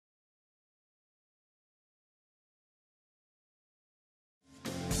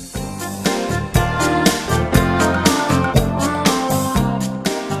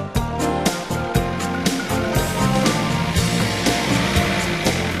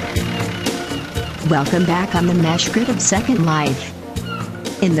Welcome back on the Mesh Grid of Second Life.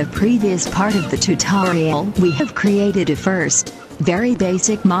 In the previous part of the tutorial, we have created a first, very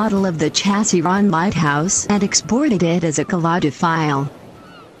basic model of the chassis on Lighthouse and exported it as a collage file.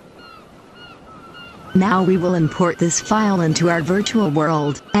 Now we will import this file into our virtual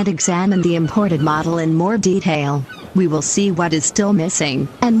world and examine the imported model in more detail. We will see what is still missing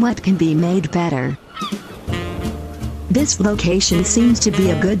and what can be made better. This location seems to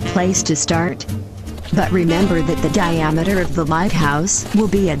be a good place to start. But remember that the diameter of the lighthouse will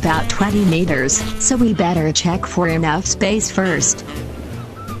be about 20 meters, so we better check for enough space first.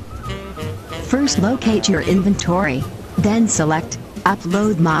 First locate your inventory, then select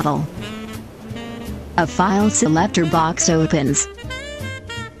Upload Model. A file selector box opens.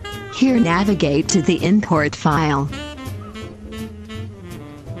 Here navigate to the import file.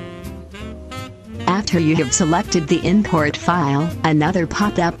 After you have selected the import file, another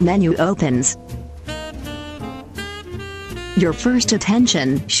pop-up menu opens. Your first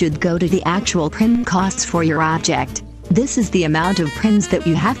attention should go to the actual prim costs for your object. This is the amount of prims that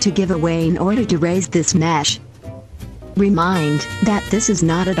you have to give away in order to raise this mesh. Remind that this is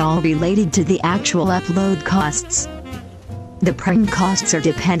not at all related to the actual upload costs. The prim costs are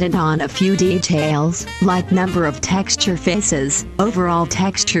dependent on a few details, like number of texture faces, overall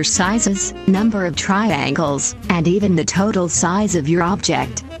texture sizes, number of triangles, and even the total size of your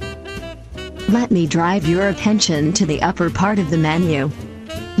object. Let me drive your attention to the upper part of the menu.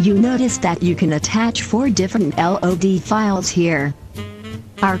 You notice that you can attach 4 different LOD files here.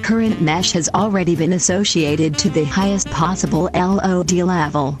 Our current mesh has already been associated to the highest possible LOD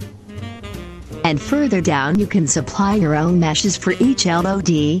level. And further down you can supply your own meshes for each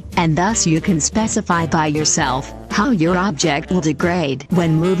LOD, and thus you can specify by yourself how your object will degrade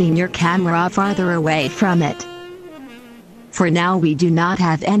when moving your camera farther away from it. For now we do not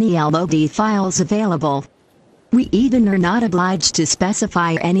have any LOD files available. We even are not obliged to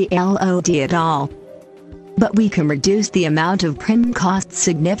specify any LOD at all. But we can reduce the amount of prim costs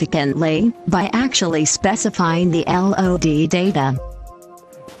significantly by actually specifying the LOD data.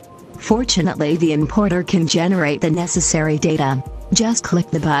 Fortunately, the importer can generate the necessary data. Just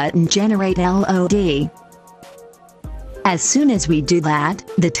click the button Generate LOD. As soon as we do that,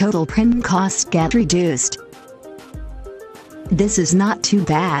 the total prim costs get reduced. This is not too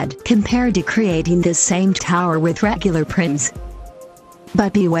bad compared to creating this same tower with regular prims.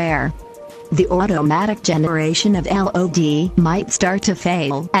 But beware. The automatic generation of LOD might start to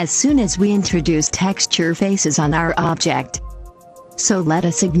fail as soon as we introduce texture faces on our object. So let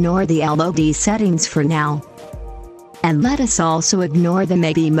us ignore the LOD settings for now. And let us also ignore the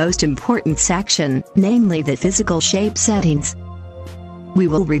maybe most important section, namely the physical shape settings. We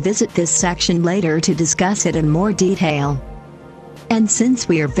will revisit this section later to discuss it in more detail. And since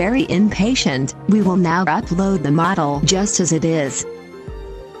we are very impatient, we will now upload the model just as it is.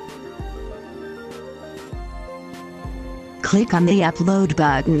 Click on the Upload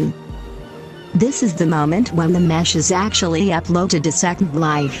button. This is the moment when the mesh is actually uploaded to Second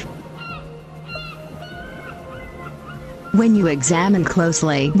Life. When you examine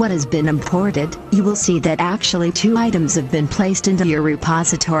closely what has been imported, you will see that actually 2 items have been placed into your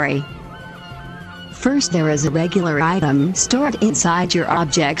repository. First, there is a regular item stored inside your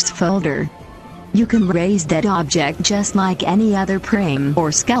objects folder. You can raise that object just like any other prim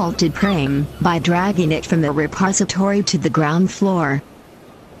or sculpted prim by dragging it from the repository to the ground floor.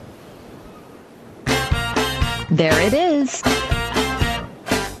 There it is!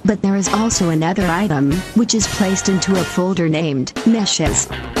 But there is also another item, which is placed into a folder named Meshes.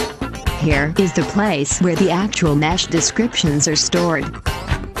 Here is the place where the actual mesh descriptions are stored.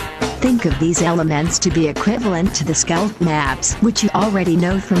 Think of these elements to be equivalent to the sculpt maps, which you already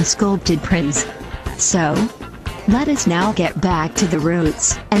know from sculpted prims. So, let us now get back to the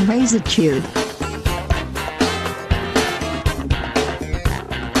roots and raise a cube.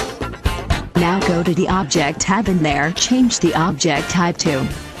 Now go to the Object tab and there change the object type to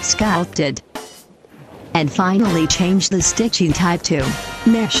Sculpted. And finally change the stitching type to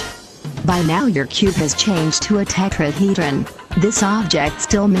Mesh. By now your cube has changed to a tetrahedron. This object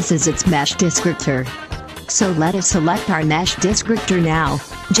still misses its mesh descriptor. So let us select our mesh descriptor now.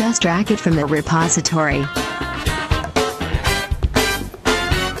 Just drag it from the repository.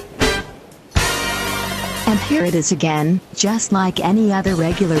 And here it is again, just like any other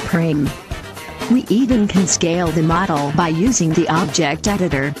regular prim. We even can scale the model by using the object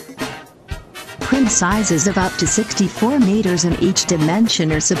editor. Prim sizes of up to 64 meters in each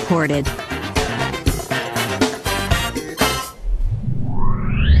dimension are supported.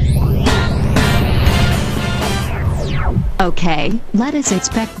 Okay, let us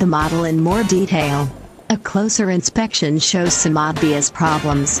inspect the model in more detail. A closer inspection shows some obvious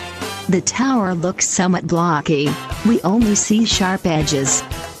problems. The tower looks somewhat blocky. We only see sharp edges.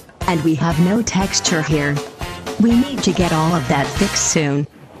 And we have no texture here. We need to get all of that fixed soon.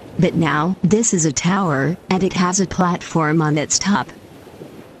 But now, this is a tower, and it has a platform on its top.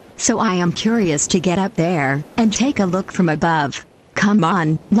 So I am curious to get up there, and take a look from above. Come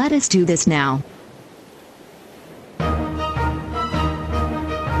on, let us do this now.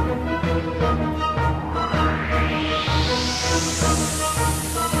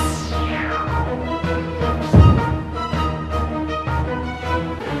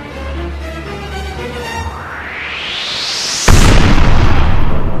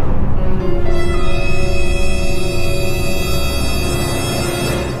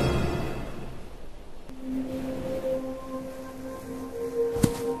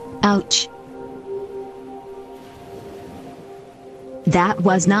 Ouch. That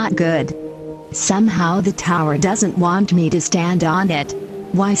was not good. Somehow the tower doesn't want me to stand on it.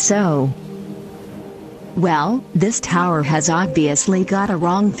 Why so? Well, this tower has obviously got a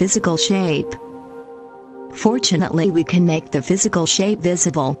wrong physical shape. Fortunately, we can make the physical shape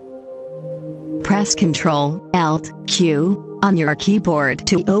visible. Press Ctrl, Alt, Q on your keyboard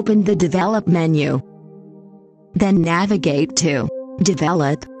to open the Develop menu. Then navigate to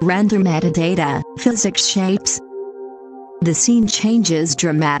Develop, Render Metadata, Physics Shapes. The scene changes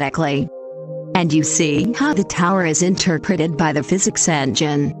dramatically. And you see how the tower is interpreted by the physics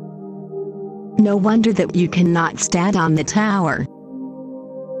engine. No wonder that you cannot stand on the tower.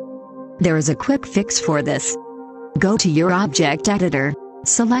 There is a quick fix for this. Go to your object editor,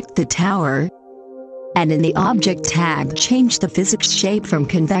 select the tower, and in the object tag change the physics shape from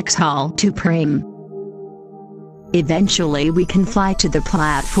convex hull to prim. Eventually we can fly to the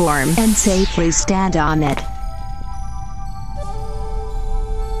platform and safely stand on it.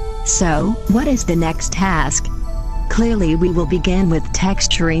 So, what is the next task? Clearly we will begin with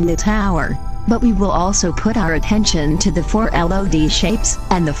texturing the tower, but we will also put our attention to the 4 LOD shapes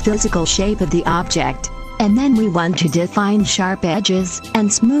and the physical shape of the object, and then we want to define sharp edges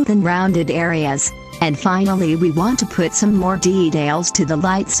and smooth and rounded areas, and finally we want to put some more details to the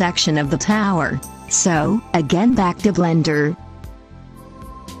light section of the tower. So, again back to Blender,